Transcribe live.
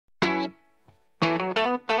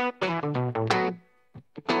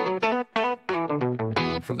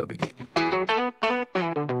from the beginning.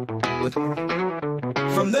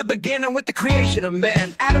 From the beginning, with the creation of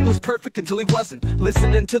man, Adam was perfect until he wasn't.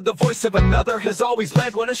 Listening to the voice of another has always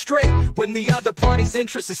led one astray, when the other party's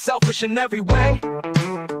interest is selfish in every way.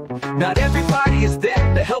 Not everybody is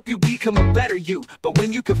there to help you become a better you, but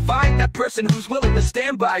when you can find that person who's willing to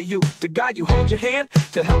stand by you, to guide you, hold your hand,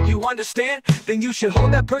 to help you understand, then you should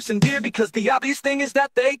hold that person dear, because the obvious thing is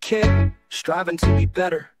that they can. Striving to be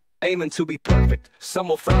better, aiming to be perfect. Some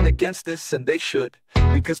will frown against this, and they should,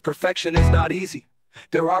 because perfection is not easy.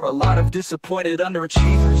 There are a lot of disappointed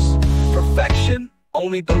underachievers. Perfection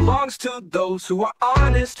only belongs to those who are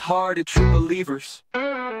honest-hearted true believers.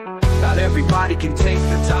 Not everybody can take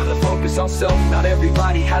the time to focus on self. Not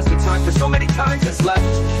everybody has the time for so many times that's left.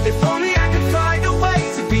 If only I could find a way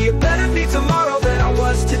to be a better me tomorrow than I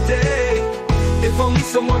was today. If only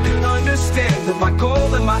someone could understand that my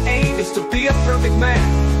goal and my aim is to be a perfect man.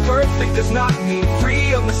 Perfect does not mean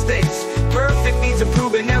free of mistakes. Perfect means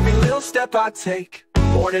improving every little step I take.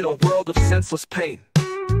 Born in a world of senseless pain.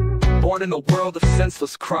 Born in a world of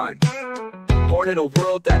senseless crime. Born in a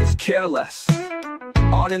world that is careless.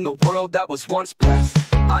 On in the world that was once blessed.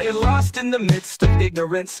 I am lost in the midst of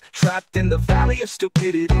ignorance, trapped in the valley of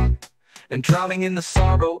stupidity, and drowning in the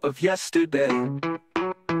sorrow of yesterday.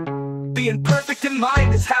 Being perfect in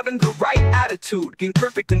mind is having the right attitude. Being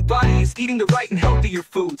perfect in body is eating the right and healthier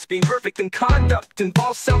foods. Being perfect in conduct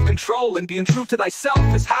involves self-control, and being true to thyself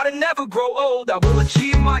is how to never grow old. I will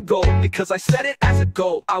achieve my goal because I set it as a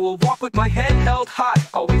goal. I will walk with my head held high,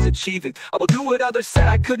 always achieving. I will do what others said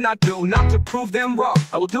I could not do, not to prove them wrong.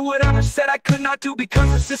 I will do what others said I could not do,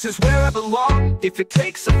 because this is where I belong. If it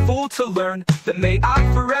takes a fool to learn, then may I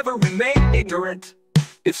forever remain ignorant.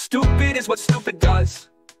 If stupid is what stupid does,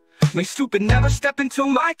 may stupid never step into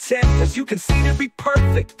my tent. As you can see, to be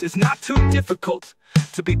perfect is not too difficult.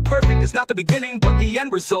 To be perfect is not the beginning, but the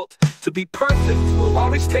end result. To be perfect will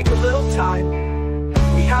always take a little time.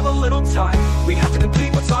 We have a little time, we have to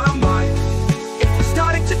complete what's on our mind. If we're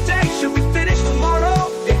starting today, should we finish tomorrow?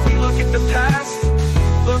 If we look at the past,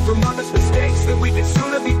 learn from others' mistakes, then we can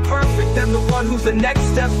sooner be perfect than the one who's the next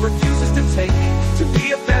step refuses to take. To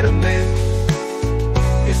be a better man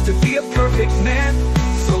is to be a perfect man.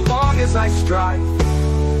 So long as I strive,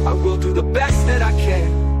 I will do the best that I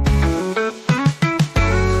can.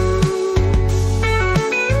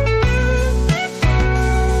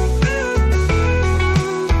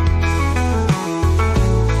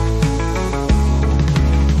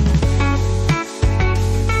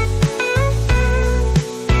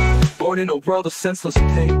 Born in a world of senseless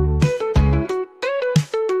pain.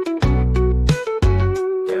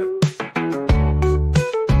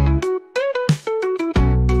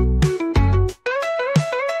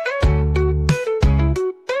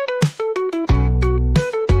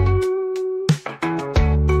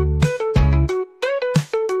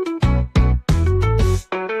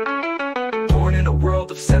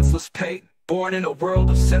 Senseless pain. Born in a world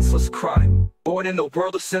of senseless crime. Born in a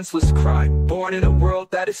world of senseless crime. Born in a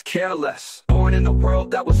world that is careless. Born in a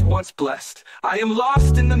world that was once blessed. I am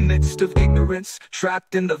lost in the midst of ignorance,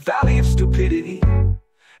 trapped in the valley of stupidity,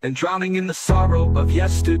 and drowning in the sorrow of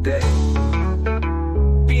yesterday.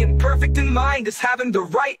 Being perfect in mind is having the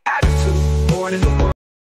right attitude. Born in a world